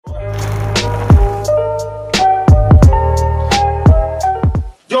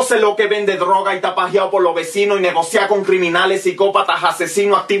sé lo que vende droga y está pajeado por los vecinos y negocia con criminales, psicópatas,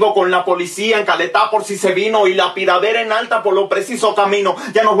 asesinos, activo con la policía, encaletá por si se vino y la piradera en alta por lo preciso camino.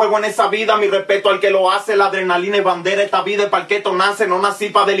 Ya no juego en esa vida, mi respeto al que lo hace, la adrenalina es bandera, esta vida es parqueto nace, no nací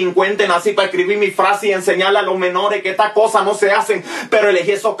pa' delincuente, nací pa' escribir mi frase y enseñarle a los menores que estas cosas no se hacen, pero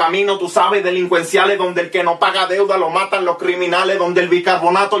elegí esos caminos, tú sabes, delincuenciales, donde el que no paga deuda lo matan los criminales, donde el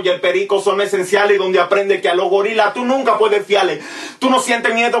bicarbonato y el perico son esenciales y donde aprende que a los gorilas tú nunca puedes fiarle. Tú no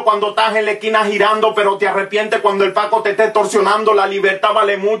sientes miedo cuando estás en la esquina girando, pero te arrepientes cuando el Paco te esté extorsionando. La libertad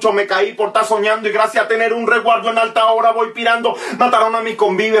vale mucho, me caí por estar soñando y gracias a tener un resguardo en alta hora voy pirando. Mataron a mis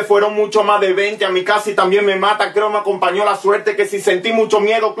convives, fueron mucho más de 20, a mi casa y también me mata, creo me acompañó la suerte, que si sentí mucho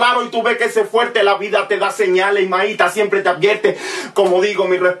miedo, claro, y tuve que ser fuerte, la vida te da señales y Maíta siempre te advierte. Como digo,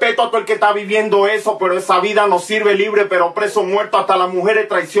 mi respeto a todo el que está viviendo eso, pero esa vida no sirve libre, pero preso muerto, hasta las mujeres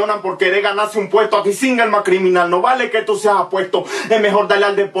traicionan por querer ganarse un puesto, aquí sin el más criminal, no vale que tú seas apuesto, es mejor darle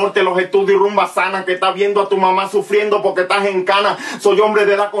al deporte, los estudios y rumba sana, que estás viendo a tu mamá sufriendo porque estás en cana. Soy hombre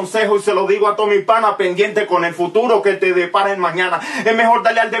de dar consejos y se lo digo a todos mis panas, pendiente con el futuro que te depara el mañana. Es mejor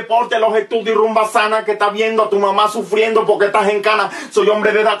darle al deporte, los estudios y rumba sana, que estás viendo a tu mamá sufriendo porque estás en cana. Soy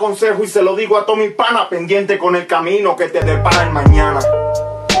hombre de dar consejos y se lo digo a todos mis panas, pendiente con el camino que te depara el mañana.